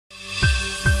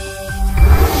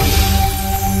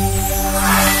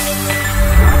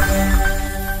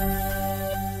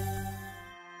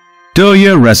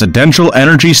Deye residential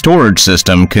energy storage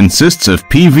system consists of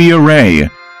PV array,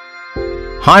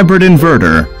 hybrid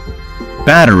inverter,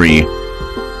 battery,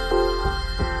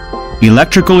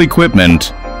 electrical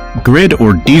equipment, grid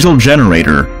or diesel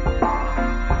generator.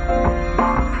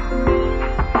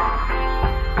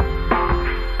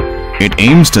 It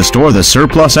aims to store the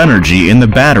surplus energy in the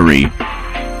battery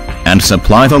and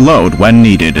supply the load when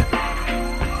needed.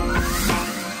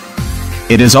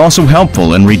 It is also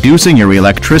helpful in reducing your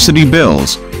electricity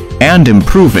bills and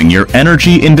improving your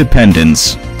energy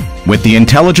independence. With the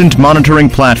intelligent monitoring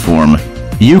platform,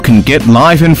 you can get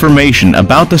live information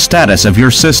about the status of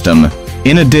your system.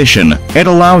 In addition, it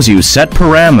allows you set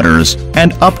parameters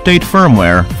and update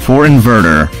firmware for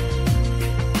inverter.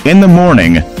 In the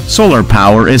morning, solar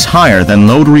power is higher than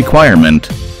load requirement.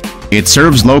 It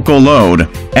serves local load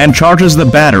and charges the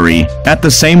battery at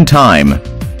the same time.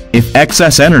 If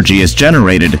excess energy is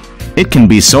generated, it can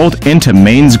be sold into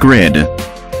mains grid.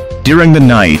 During the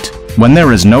night, when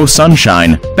there is no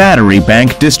sunshine, battery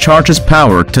bank discharges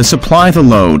power to supply the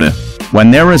load.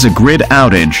 When there is a grid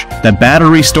outage, the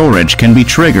battery storage can be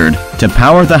triggered to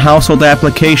power the household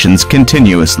applications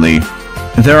continuously.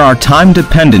 There are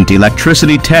time-dependent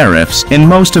electricity tariffs in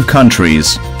most of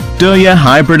countries. Deye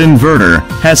Hybrid Inverter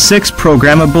has 6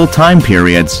 programmable time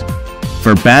periods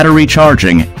for battery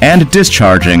charging and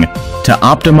discharging to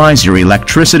optimize your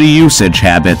electricity usage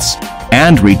habits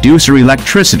and reduce your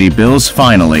electricity bills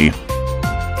finally.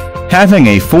 Having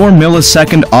a 4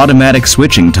 millisecond automatic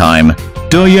switching time,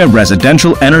 Deye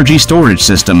residential energy storage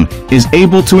system is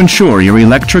able to ensure your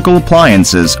electrical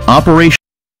appliances operation.